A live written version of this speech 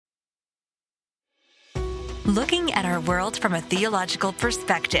Looking at our world from a theological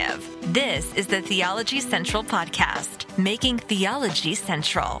perspective. This is the Theology Central Podcast, making theology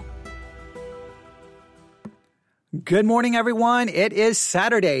central. Good morning, everyone. It is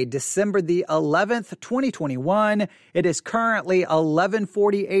Saturday, December the 11th, 2021. It is currently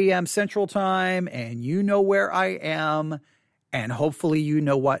 11:40 a.m. Central Time, and you know where I am, and hopefully you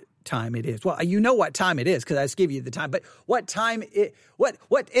know what time it is. Well, you know what time it is because I just gave you the time, but what time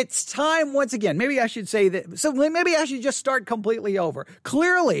it's time once again. Maybe I should say that. So maybe I should just start completely over.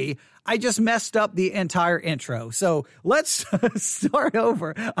 Clearly, I just messed up the entire intro. So let's start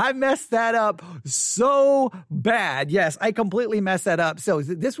over. I messed that up so bad. Yes, I completely messed that up. So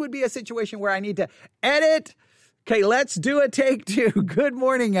this would be a situation where I need to edit. Okay, let's do a take two. Good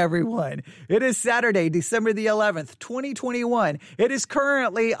morning, everyone. It is Saturday, December the 11th, 2021. It is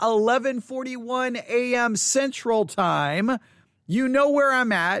currently 11:41 a.m. Central Time. You know where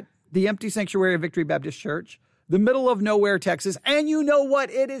I'm at, the empty sanctuary of Victory Baptist Church, the middle of nowhere, Texas. And you know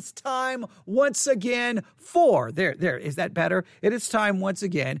what? It is time once again for, there, is that better? It is time once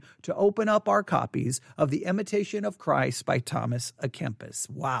again to open up our copies of The Imitation of Christ by Thomas à Kempis.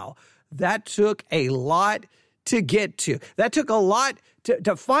 Wow, that took a lot to get to. That took a lot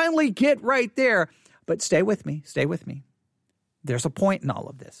to finally get right there. But stay with me. There's a point in all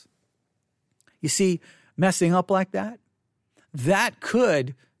of this. You see, messing up like that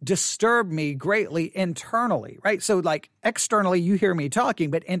could disturb me greatly internally, right? So like externally, you hear me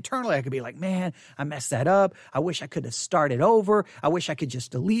talking, but internally I could be like, man, I messed that up. I wish I could have started over. I wish I could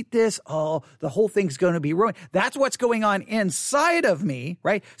just delete this. Oh, the whole thing's going to be ruined. That's what's going on inside of me,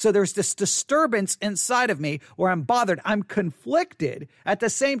 right? So there's this disturbance inside of me where I'm bothered. I'm conflicted. At the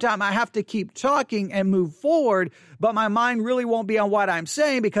same time, I have to keep talking and move forward, but my mind really won't be on what I'm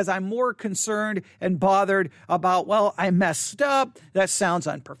saying because I'm more concerned and bothered about, well, I messed up. That sounds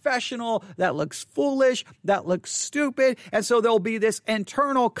unprofessional. That looks foolish. That looks stupid. And so there'll be this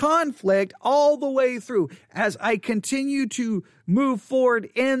internal conflict all the way through. As I continue to move forward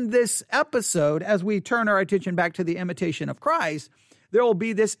in this episode, as we turn our attention back to the imitation of Christ, there will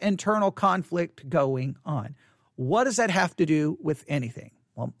be this internal conflict going on. What does that have to do with anything?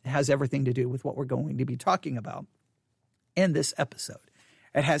 Well, it has everything to do with what we're going to be talking about in this episode.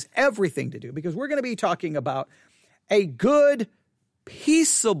 It has everything to do because we're going to be talking about a good,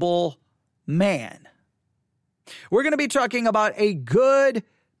 peaceable man. We're going to be talking about a good,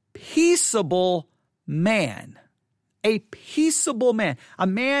 peaceable man. A peaceable man. A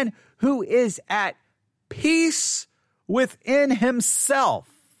man who is at peace within himself.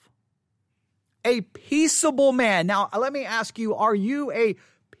 A peaceable man. Now, let me ask you, are you a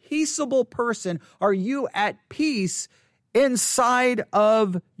peaceable person? Are you at peace inside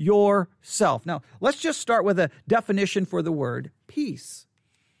of yourself? Now, let's just start with a definition for the word peace.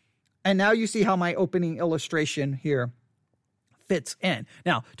 And now you see how my opening illustration here fits in.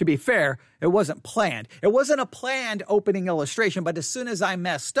 Now, to be fair, it wasn't planned. It wasn't a planned opening illustration, but as soon as I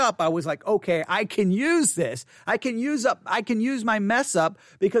messed up, I was like, okay, I can use this. I can use my mess up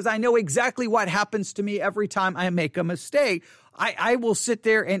because I know exactly what happens to me every time I make a mistake. I will sit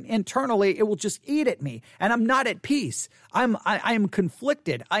there and internally it will just eat at me and I'm not at peace. I am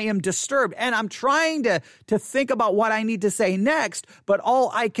conflicted. I am disturbed and I'm trying to think about what I need to say next, but all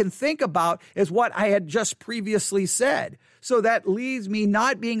I can think about is what I had just previously said. So that leaves me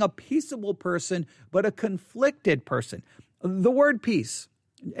not being a peaceable person, but a conflicted person. The word peace,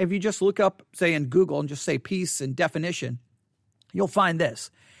 if you just look up, say in Google and just say peace and definition, you'll find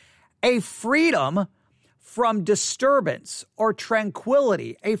this: a freedom from disturbance or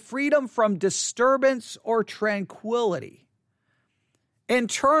tranquility, a freedom from disturbance or tranquility.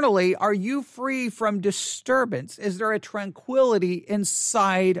 Internally, are you free from disturbance? Is there a tranquility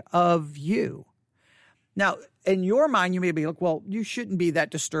inside of you? Now, in your mind, you may be like, well, you shouldn't be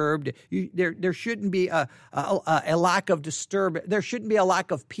that disturbed. There shouldn't be a lack of disturbance. There shouldn't be a lack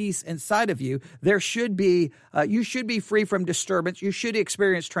of peace inside of you. There should be, you should be free from disturbance. You should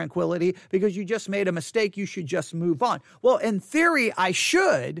experience tranquility because you just made a mistake. You should just move on. Well, in theory, I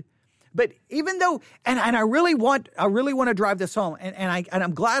should. But even though, and I really want to drive this home, and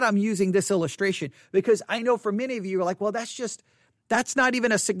I'm glad I'm using this illustration because I know for many of you are like, well, that's not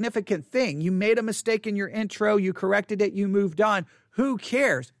even a significant thing. You made a mistake in your intro. You corrected it. You moved on. Who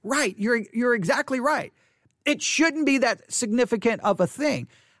cares? Right. You're exactly right. It shouldn't be that significant of a thing.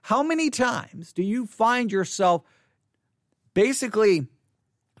 How many times do you find yourself basically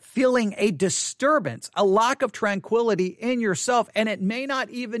feeling a disturbance, a lack of tranquility in yourself, and it may not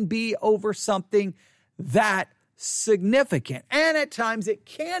even be over something that significant. And at times it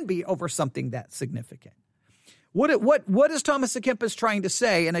can be over something that significant. What is Thomas à Kempis trying to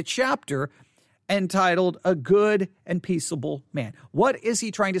say in a chapter entitled A Good and Peaceable Man. What is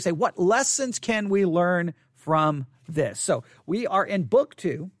he trying to say? What lessons can we learn from this? So we are in book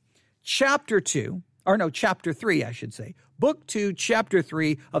 2, chapter 3, I should say. Book 2, chapter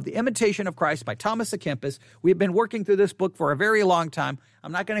 3 of The Imitation of Christ by Thomas à Kempis. We've been working through this book for a very long time.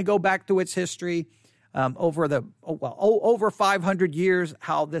 I'm not going to go back to its history over 500 years,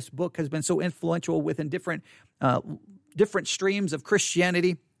 how this book has been so influential within different streams of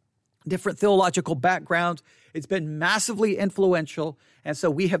Christianity, different theological backgrounds. It's been massively influential, and so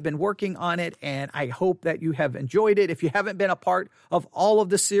we have been working on it, and I hope that you have enjoyed it. If you haven't been a part of all of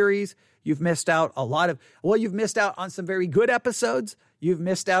the series, you've missed out you've missed out on some very good episodes. You've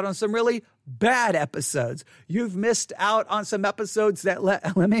missed out on some really bad episodes. You've missed out on some episodes that,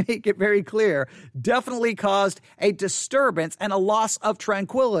 let me make it very clear, definitely caused a disturbance and a loss of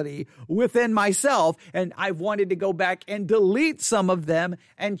tranquility within myself. And I've wanted to go back and delete some of them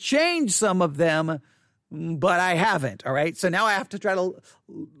and change some of them, but I haven't, all right? So now I have to try to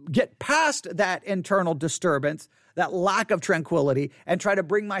get past that internal disturbance, that lack of tranquility, and try to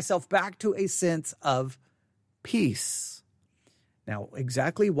bring myself back to a sense of peace. Now,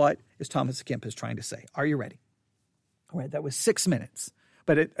 exactly what is Thomas à Kempis trying to say? Are you ready? All right, that was 6 minutes,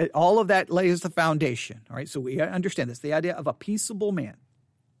 but all of that lays the foundation, all right? So we understand this, the idea of a peaceable man.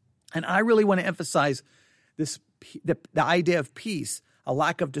 And I really want to emphasize this, the idea of peace, a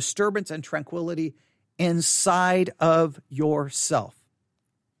lack of disturbance and tranquility inside of yourself.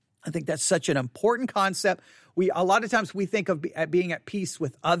 I think that's such an important concept. A lot of times we think of being at peace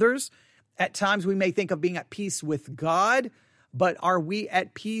with others. At times we may think of being at peace with God, but are we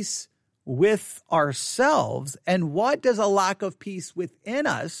at peace with ourselves? And what does a lack of peace within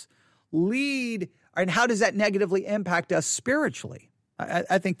us lead, and how does that negatively impact us spiritually?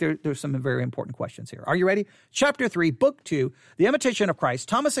 I think there's some very important questions here. Are you ready? Chapter 3, Book 2, The Imitation of Christ,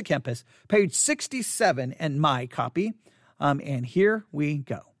 Thomas à Kempis, page 67 in my copy. And here we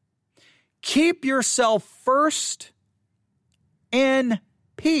go. Keep yourself first in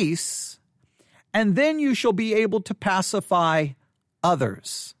peace, and then you shall be able to pacify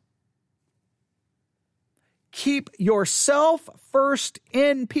others. Keep yourself first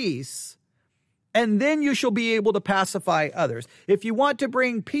in peace, and then you shall be able to pacify others. If you want to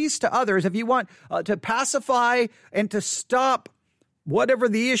bring peace to others, if you want to pacify and to stop whatever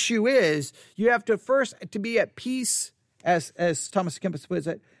the issue is, you have to first to be at peace, as Thomas à Kempis puts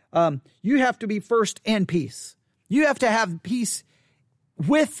it, you have to be first in peace. You have to have peace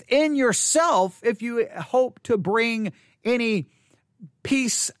within yourself if you hope to bring any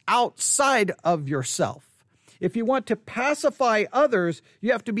peace outside of yourself. If you want to pacify others,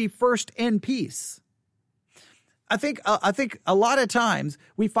 you have to be first in peace. I think a lot of times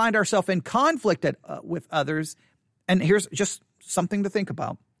we find ourselves in conflict with others, and here's just something to think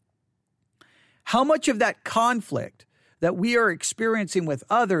about. How much of that conflict that we are experiencing with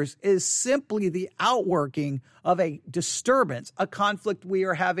others is simply the outworking of a disturbance, a conflict we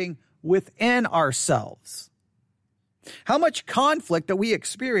are having within ourselves? How much conflict that we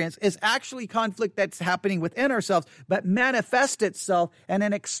experience is actually conflict that's happening within ourselves, but manifests itself in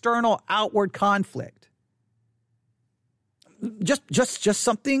an external outward conflict? Just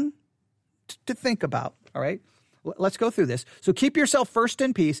something to think about, all right? Let's go through this. So keep yourself first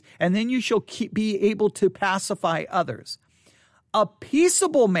in peace, and then you shall be able to pacify others. A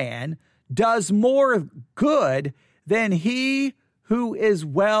peaceable man does more good than he who is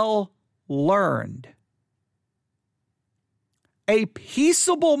well learned. A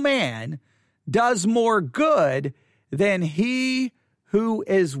peaceable man does more good than he who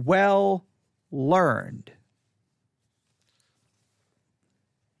is well learned.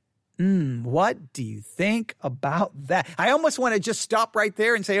 What do you think about that? I almost want to just stop right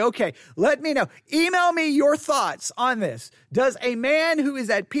there and say, okay, let me know. Email me your thoughts on this. Does a man who is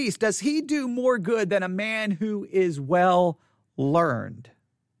at peace, does he do more good than a man who is well learned?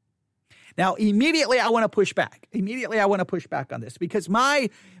 Now, immediately I want to push back. On this because my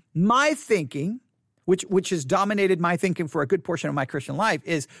thinking, which has dominated my thinking for a good portion of my Christian life,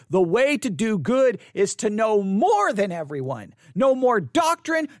 is the way to do good is to know more than everyone. No more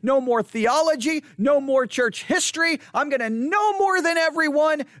doctrine, no more theology, no more church history. I'm going to know more than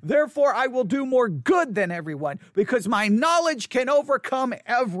everyone. Therefore, I will do more good than everyone because my knowledge can overcome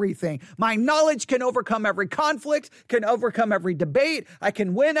everything. My knowledge can overcome every conflict, can overcome every debate. I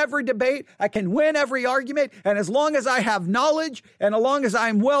can win every debate. I can win every argument. And as long as I have knowledge and as long as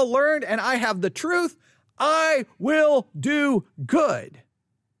I'm well learned and I have the truth, I will do good.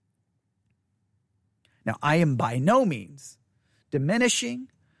 Now, I am by no means diminishing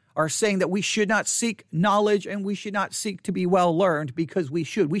are saying that we should not seek knowledge and we should not seek to be well learned, because we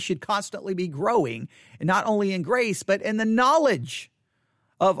should. We should constantly be growing, and not only in grace, but in the knowledge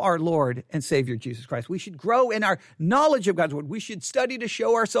of our Lord and Savior Jesus Christ. We should grow in our knowledge of God's word. We should study to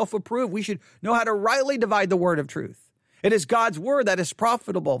show ourselves approved. We should know how to rightly divide the word of truth. It is God's word that is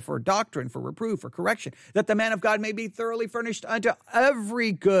profitable for doctrine, for reproof, for correction, that the man of God may be thoroughly furnished unto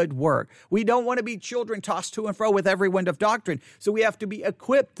every good work. We don't want to be children tossed to and fro with every wind of doctrine. So we have to be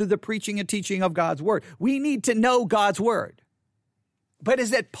equipped through the preaching and teaching of God's word. We need to know God's word. But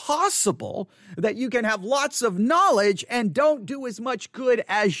is it possible that you can have lots of knowledge and don't do as much good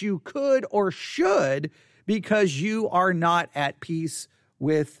as you could or should because you are not at peace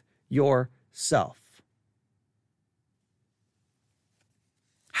with yourself?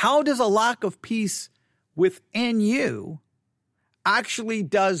 How does a lack of peace within you actually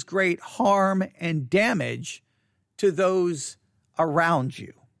does great harm and damage to those around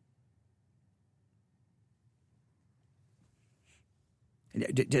you?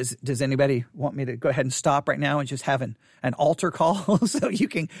 Does anybody want me to go ahead and stop right now and just have an altar call so you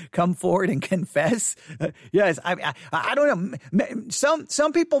can come forward and confess? Yes, I don't know.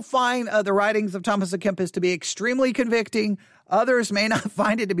 Some people find the writings of Thomas à Kempis to be extremely convicting. Others may not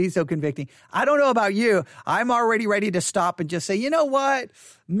find it to be so convicting. I don't know about you. I'm already ready to stop and just say, you know what?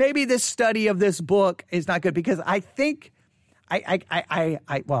 Maybe this study of this book is not good, because I think I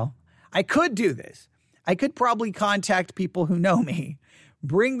could do this. I could probably contact people who know me,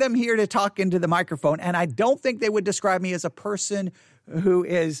 bring them here to talk into the microphone, and I don't think they would describe me as a person who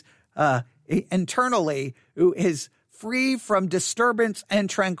is internally, who is free from disturbance and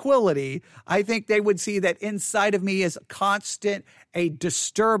tranquility. I think they would see that inside of me is constant, a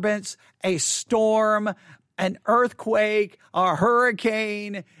disturbance, a storm, an earthquake, a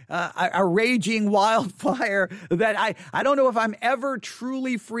hurricane, a raging wildfire, that I don't know if I'm ever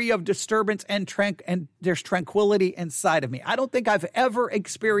truly free of disturbance and there's tranquility inside of me. I don't think I've ever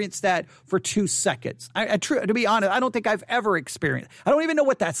experienced that for 2 seconds. To be honest, I don't think I've ever experienced. I don't even know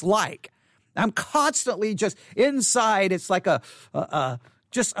what that's like. I'm constantly just inside. It's like a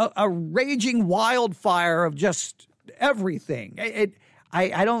raging wildfire of just everything.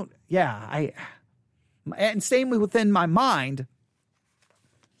 And same within my mind.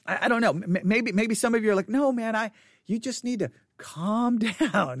 I don't know. Maybe some of you are like, no, man, you just need to calm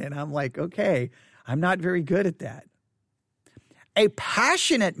down. And I'm like, okay, I'm not very good at that. A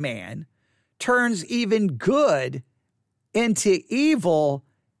passionate man turns even good into evil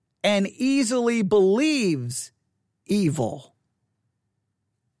and easily believes evil.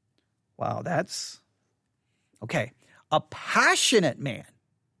 Wow, that's okay. A passionate man,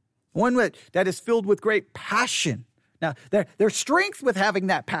 one that is filled with great passion. Now, there's strength with having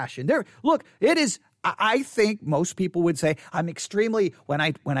that passion. It is. I think most people would say I'm extremely, when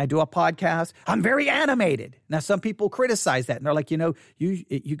I do a podcast, I'm very animated. Now, some people criticize that, and they're like, you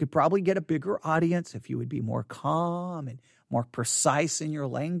could probably get a bigger audience if you would be more calm and more precise in your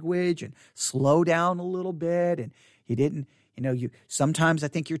language and slow down a little bit. And you didn't, sometimes I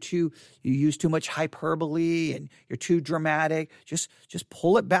think you use too much hyperbole and you're too dramatic. Just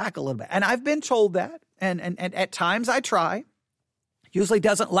pull it back a little bit. And I've been told that. And at times I try. Usually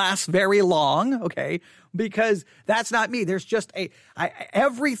doesn't last very long, okay? Because that's not me. There's just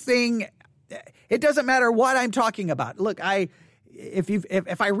everything. It doesn't matter what I'm talking about. Look,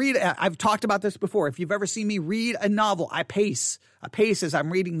 if I read, I've talked about this before. If you've ever seen me read a novel, I pace as I'm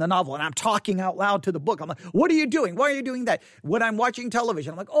reading the novel, and I'm talking out loud to the book. I'm like, what are you doing? Why are you doing that? When I'm watching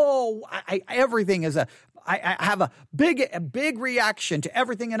television, I'm like, everything is I have a big reaction to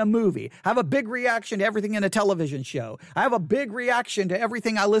everything in a movie. I have a big reaction to everything in a television show. I have a big reaction to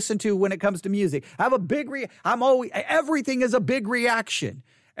everything I listen to when it comes to music. I have a big everything is a big reaction.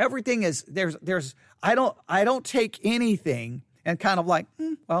 Everything is, I don't take anything and kind of like,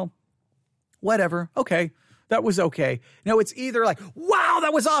 well, whatever. Okay. That was okay. No, it's either like, wow,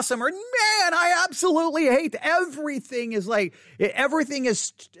 that was awesome, or man, I absolutely hate that. Everything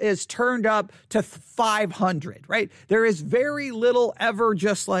is turned up to 500, right? There is very little ever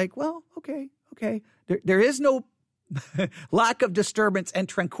just like, well, okay. There is no lack of disturbance and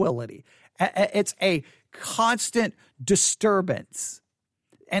tranquility. It's a constant disturbance.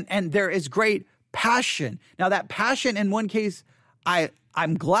 And there is great passion. Now, that passion, in one case,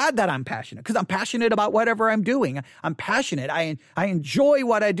 I'm glad that I'm passionate, because I'm passionate about whatever I'm doing. I'm passionate. I enjoy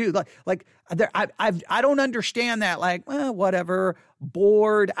what I do. I don't understand that. Like, whatever,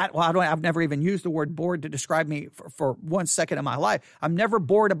 bored. I've never even used the word bored to describe me for 1 second of my life. I'm never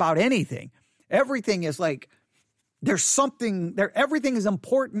bored about anything. Everything is like, there's something there. Everything is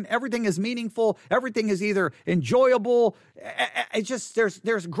important. Everything is meaningful. Everything is either enjoyable. It's just,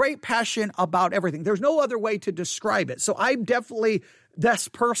 there's great passion about everything. There's no other way to describe it. So I'm definitely this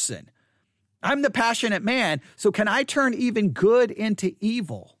person. I'm the passionate man. So can I turn even good into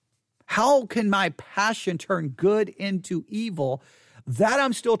evil? How can my passion turn good into evil? That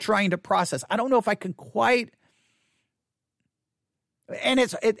I'm still trying to process. I don't know if I can quite, and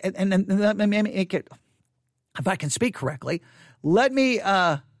let me make it, if I can speak correctly, let me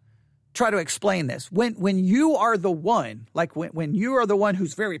try to explain this. When you are the one, like when you are the one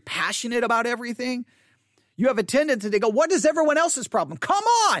who's very passionate about everything, you have a tendency to go, what is everyone else's problem? Come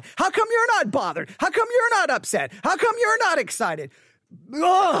on. How come you're not bothered? How come you're not upset? How come you're not excited?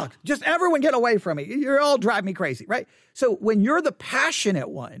 Ugh, just everyone get away from me. You're all driving me crazy, right? So when you're the passionate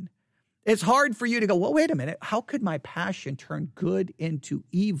one, it's hard for you to go, well, wait a minute. How could my passion turn good into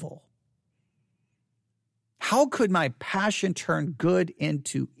evil? How could my passion turn good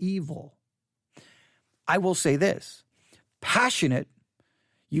into evil? I will say this. Passionate,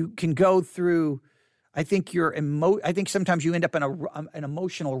 you can go through, I think sometimes you end up in an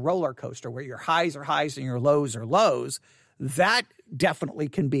emotional roller coaster where your highs are highs and your lows are lows. That definitely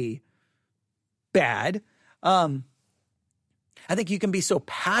can be bad. I think you can be so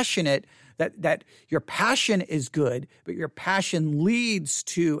passionate that your passion is good, but your passion leads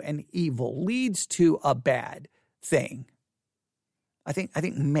to an evil, leads to a bad thing. I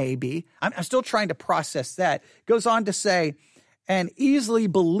think maybe. I'm still trying to process that. Goes on to say, and easily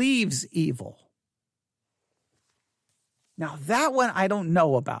believes evil. Now that one I don't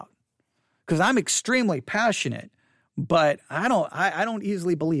know about because I'm extremely passionate, but I don't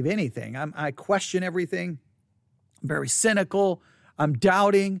easily believe anything. I question everything. I'm very cynical. I'm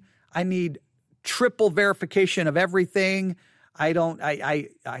doubting. I need triple verification of everything. I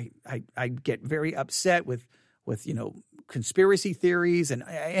get very upset with conspiracy theories and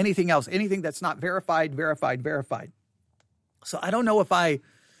anything else, anything that's not verified. So I don't know if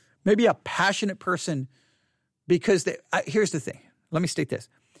maybe a passionate person, because here's the thing. Let me state this.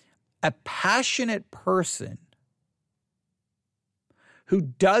 A passionate person who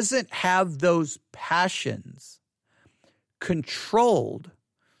doesn't have those passions controlled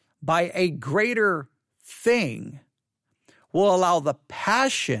by a greater thing will allow the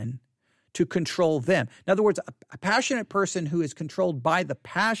passion to control them. In other words, a passionate person who is controlled by the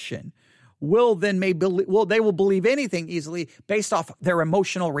passion will then they will believe anything easily based off their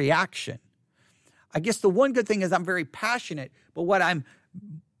emotional reaction. I guess the one good thing is I'm very passionate, but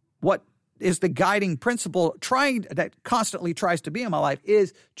what is the guiding principle that constantly tries to be in my life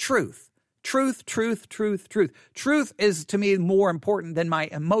is truth. Truth. Truth is to me more important than my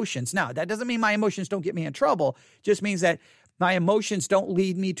emotions. Now, that doesn't mean my emotions don't get me in trouble. It just means that my emotions don't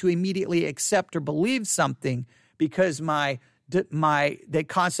lead me to immediately accept or believe something because the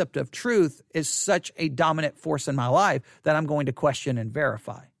concept of truth is such a dominant force in my life that I'm going to question and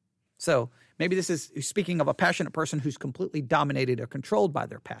verify. So maybe this is speaking of a passionate person who's completely dominated or controlled by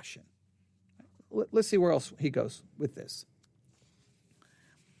their passion. Let's see where else he goes with this.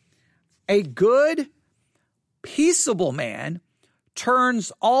 A good, peaceable man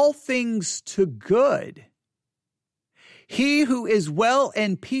turns all things to good. He who is well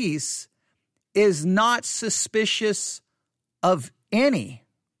in peace is not suspicious of any.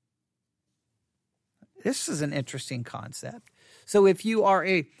 This is an interesting concept. So if you are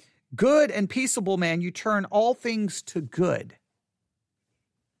a good and peaceable man, you turn all things to good.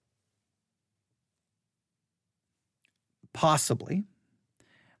 Possibly.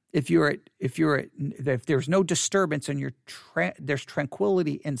 If there's no disturbance and there's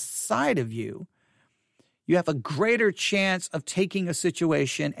tranquility inside of you, you have a greater chance of taking a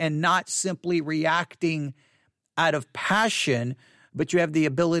situation and not simply reacting out of passion, but you have the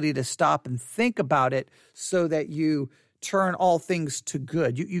ability to stop and think about it so that you turn all things to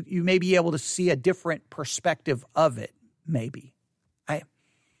good. You may be able to see a different perspective of it, maybe.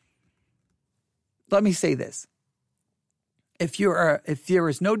 Let me say this. If there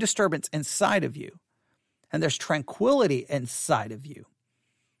is no disturbance inside of you and there's tranquility inside of you,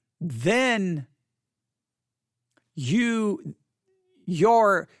 then your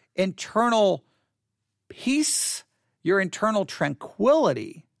internal peace, your internal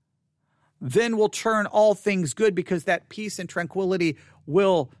tranquility, then will turn all things good because that peace and tranquility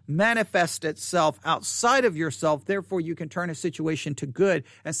will manifest itself outside of yourself. Therefore, you can turn a situation to good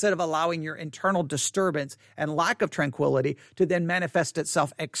instead of allowing your internal disturbance and lack of tranquility to then manifest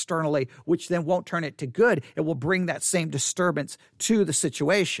itself externally, which then won't turn it to good. It will bring that same disturbance to the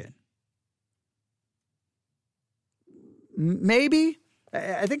situation. Maybe.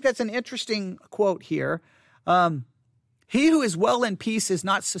 I think that's an interesting quote here. He who is well in peace is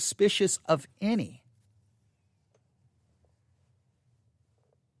not suspicious of any.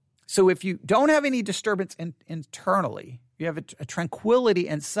 So if you don't have any disturbance internally, you have a tranquility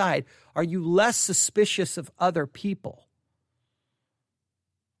inside, are you less suspicious of other people?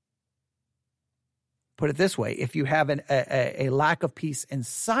 Put it this way, if you have a lack of peace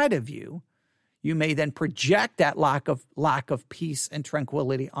inside of you, you may then project that lack of peace and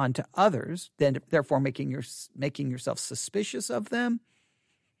tranquility onto others, then therefore making yourself suspicious of them.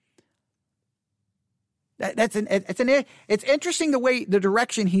 It's interesting the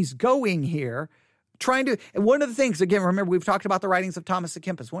direction he's going here, and one of the things, again, remember we've talked about the writings of Thomas à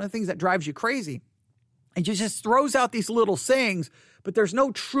Kempis. One of the things that drives you crazy, and he just throws out these little sayings, but there's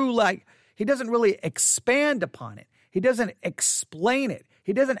no true, he doesn't really expand upon it. He doesn't explain it.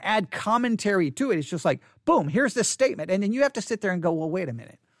 He doesn't add commentary to it. It's just like, boom, here's this statement. And then you have to sit there and go, well, wait a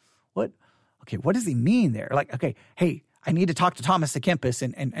minute. What does he mean there? Okay, hey, I need to talk to Thomas à Kempis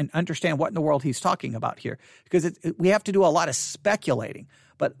and understand what in the world he's talking about here. Because we have to do a lot of speculating.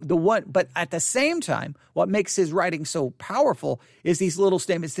 But at the same time, what makes his writing so powerful is these little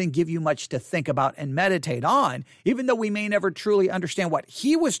statements then give you much to think about and meditate on. Even though we may never truly understand what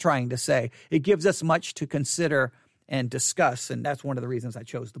he was trying to say, it gives us much to consider and discuss. And that's one of the reasons I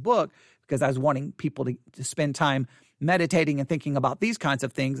chose the book, because I was wanting people to spend time meditating and thinking about these kinds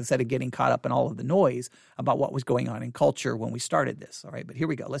of things instead of getting caught up in all of the noise about what was going on in culture when we started this. All right, but here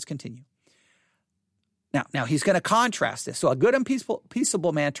we go. Let's continue. Now he's going to contrast this. So a good and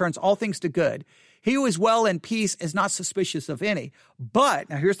peaceable man turns all things to good. He who is well in peace is not suspicious of any. But,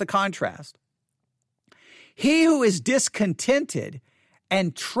 now here's the contrast. He who is discontented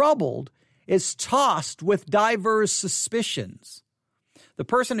and troubled is tossed with divers suspicions. The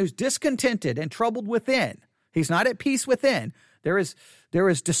person who's discontented and troubled within, he's not at peace within. There is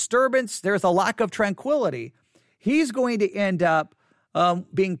disturbance. There's a lack of tranquility. He's going to end up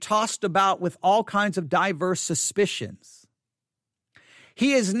being tossed about with all kinds of diverse suspicions.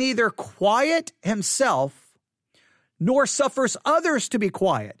 He is neither quiet himself nor suffers others to be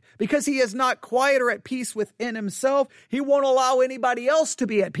quiet. Because he is not quiet or at peace within himself, he won't allow anybody else to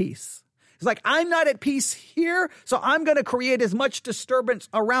be at peace. It's like, I'm not at peace here, so I'm going to create as much disturbance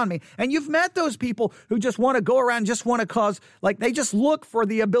around me. And you've met those people who just want to go around, just want to cause, they just look for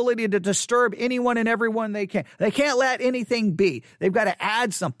the ability to disturb anyone and everyone they can. They can't let anything be. They've got to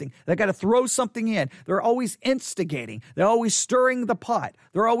add something. They've got to throw something in. They're always instigating. They're always stirring the pot.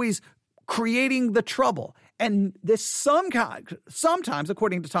 They're always creating the trouble. And this sometimes,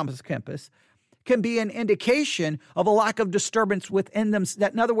 according to Thomas à Kempis, can be an indication of a lack of disturbance within them.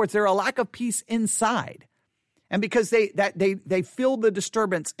 That, in other words, they're a lack of peace inside. And because they feel the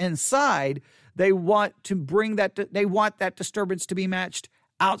disturbance inside, they want that disturbance to be matched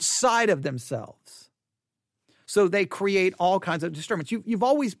outside of themselves. So they create all kinds of disturbance.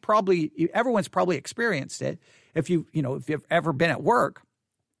 Everyone's probably experienced it. If you've ever been at work,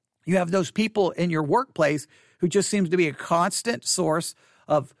 you have those people in your workplace who just seems to be a constant source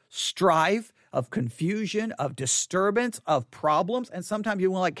of strife, of confusion, of disturbance, of problems. And sometimes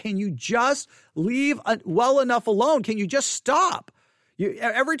you're like, can you just leave well enough alone? Can you just stop?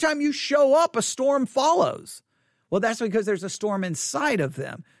 Every time you show up, a storm follows. Well, that's because there's a storm inside of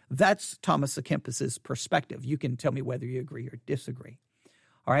them. That's Thomas à Kempis's perspective. You can tell me whether you agree or disagree.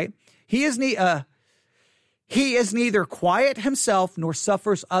 All right? He is neither quiet himself nor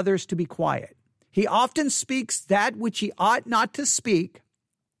suffers others to be quiet. He often speaks that which he ought not to speak,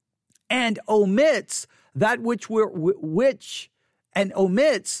 and omits that which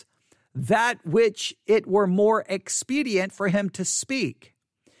it were more expedient for him to speak.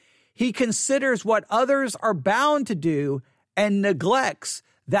 He considers what others are bound to do and neglects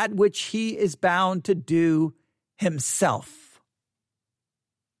that which he is bound to do himself.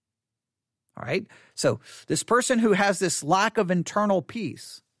 All right? So this person who has this lack of internal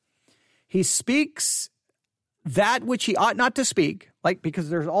peace, he speaks that which he ought not to speak, because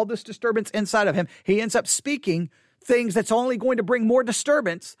there's all this disturbance inside of him. He ends up speaking things that's only going to bring more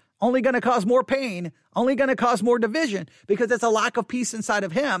disturbance, only going to cause more pain, only going to cause more division, because there's a lack of peace inside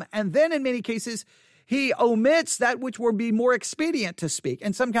of him. And then in many cases, he omits that which would be more expedient to speak.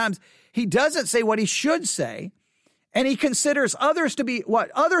 And sometimes he doesn't say what he should say, and he considers others to be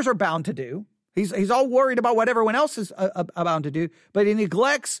what others are bound to do. He's all worried about what everyone else is bound to do, but he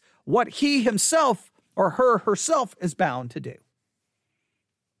neglects what he himself or herself is bound to do.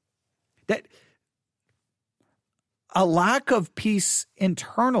 That a lack of peace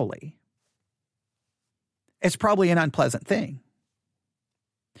internally is probably an unpleasant thing.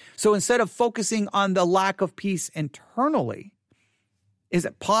 So instead of focusing on the lack of peace internally, is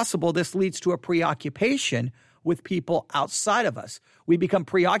it possible this leads to a preoccupation with people outside of us. We become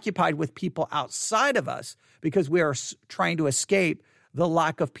preoccupied with people outside of us because we are trying to escape the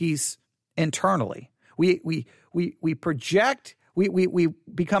lack of peace internally. We project, we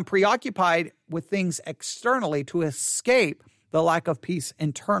become preoccupied with things externally to escape the lack of peace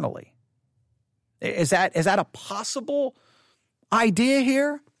internally. Is that a possible idea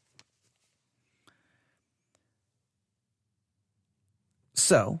here?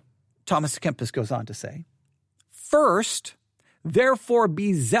 So, Thomas à Kempis goes on to say, first, therefore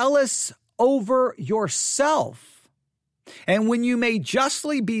be zealous over yourself. And when you may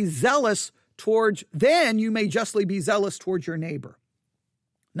justly be zealous towards your neighbor.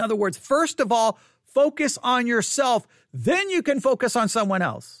 In other words, first of all, focus on yourself, then you can focus on someone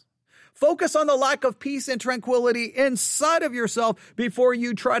else. Focus on the lack of peace and tranquility inside of yourself before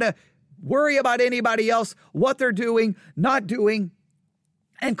you try to worry about anybody else, what they're doing, not doing,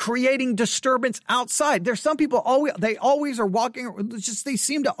 and creating disturbance outside. There's some people they always are walking, they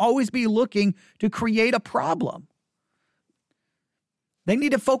seem to always be looking to create a problem. They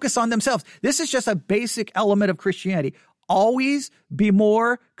need to focus on themselves. This is just a basic element of Christianity. Always be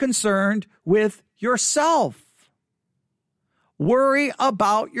more concerned with yourself. Worry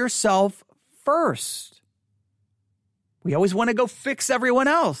about yourself first. We always want to go fix everyone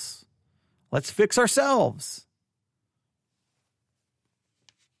else. Let's fix ourselves.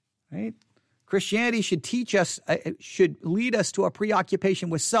 Right? Christianity should should lead us to a preoccupation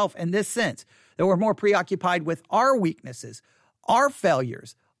with self in this sense, that we're more preoccupied with our weaknesses, our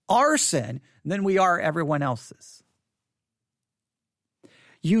failures, our sin, than we are everyone else's.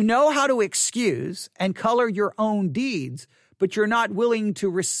 You know how to excuse and color your own deeds, but you're not willing to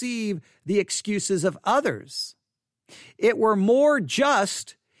receive the excuses of others. It were more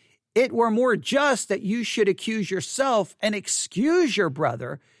just that you should accuse yourself and excuse your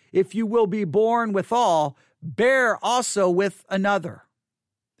brother. If you will be borne withal, bear also with another.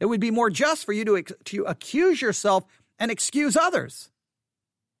 It would be more just for you to accuse yourself and excuse others.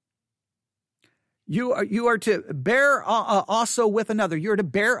 You are to bear also with another. You're to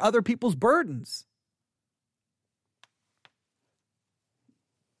bear other people's burdens.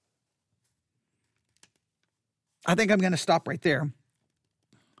 I think I'm going to stop right there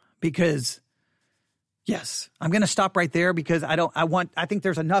because I'm going to stop right there because I think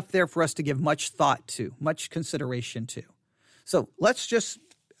there's enough there for us to give much thought to, much consideration to. So let's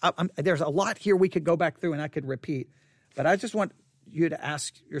there's a lot here we could go back through and I could repeat, but I just want you to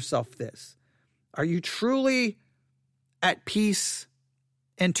ask yourself this. Are you truly at peace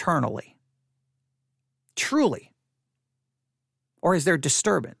internally? Truly? Or is there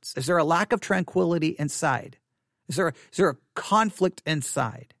disturbance? Is there a lack of tranquility inside? Is there a conflict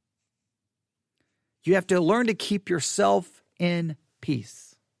inside? You have to learn to keep yourself in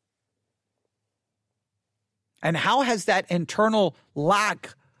peace. And how has that internal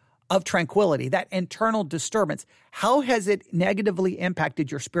lack of tranquility, that internal disturbance, how has it negatively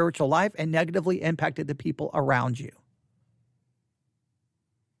impacted your spiritual life and negatively impacted the people around you?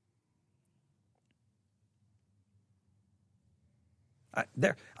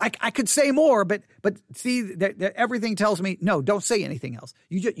 I could say more, but see, everything tells me, no, don't say anything else.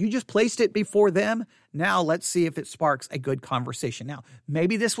 You just placed it before them. Now let's see if it sparks a good conversation. Now,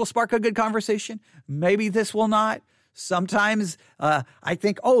 maybe this will spark a good conversation. Maybe this will not. Sometimes I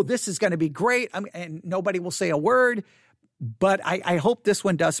think, this is going to be great, and nobody will say a word. But I hope this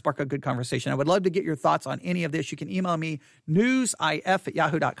one does spark a good conversation. I would love to get your thoughts on any of this. You can email me,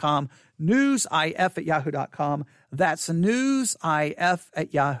 newsif@yahoo.com, newsif@yahoo.com. That's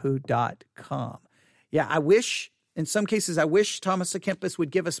newsif@yahoo.com. Yeah, in some cases, I wish Thomas à Kempis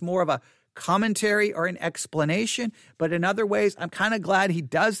would give us more of a commentary or an explanation. But in other ways, I'm kind of glad he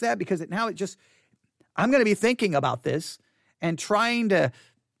does that because I'm going to be thinking about this and trying to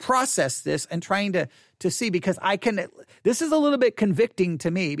process this and trying to see, because this is a little bit convicting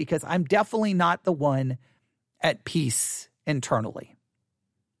to me because I'm definitely not the one at peace internally.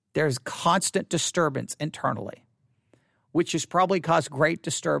 There's constant disturbance internally, which has probably caused great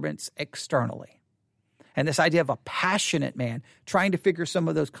disturbance externally. And this idea of a passionate man, trying to figure some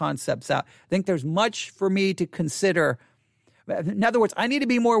of those concepts out. I think there's much for me to consider. In other words, I need to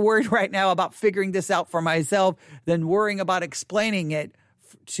be more worried right now about figuring this out for myself than worrying about explaining it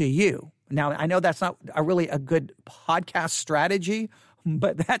to you. Now, I know that's not really a good podcast strategy,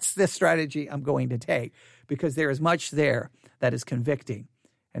 but that's the strategy I'm going to take because there is much there that is convicting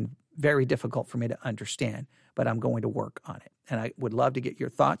and very difficult for me to understand, but I'm going to work on it. And I would love to get your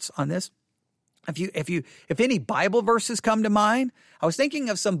thoughts on this. If any Bible verses come to mind, I was thinking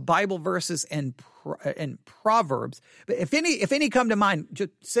of some Bible verses in Proverbs. But if any come to mind, just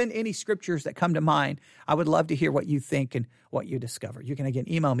send any scriptures that come to mind. I would love to hear what you think and what you discover. You can again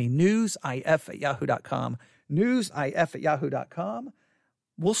email me newsif@yahoo.com. Newsif@yahoo.com.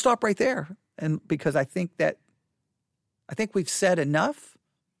 We'll stop right there, and because I think we've said enough,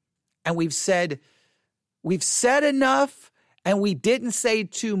 and we've said enough. And we didn't say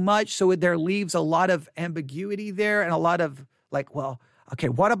too much, so there leaves a lot of ambiguity there and a lot of like, well, okay,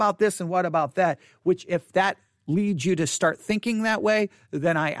 what about this and what about that? Which if that leads you to start thinking that way,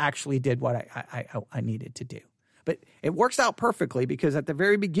 then I actually did what I needed to do. But it works out perfectly because at the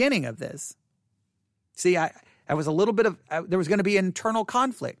very beginning of this, see, I was a little bit of, there was going to be internal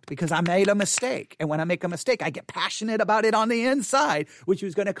conflict because I made a mistake. And when I make a mistake, I get passionate about it on the inside, which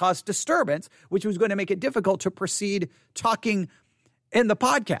was going to cause disturbance, which was going to make it difficult to proceed talking in the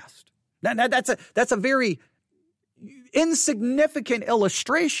podcast. Now, that's a very insignificant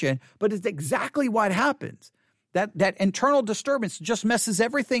illustration, but it's exactly what happens. That internal disturbance just messes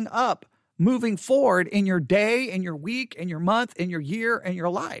everything up moving forward in your day, in your week, in your month, in your year, and your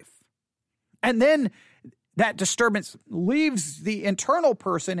life. And then that disturbance leaves the internal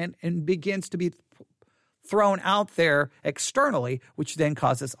person and begins to be thrown out there externally, which then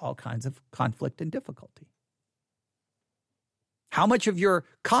causes all kinds of conflict and difficulty. How much of your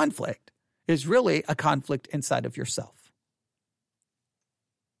conflict is really a conflict inside of yourself?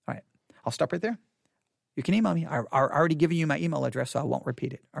 All right, I'll stop right there. You can email me. I already given you my email address, so I won't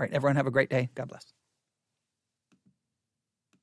repeat it. All right, everyone have a great day. God bless.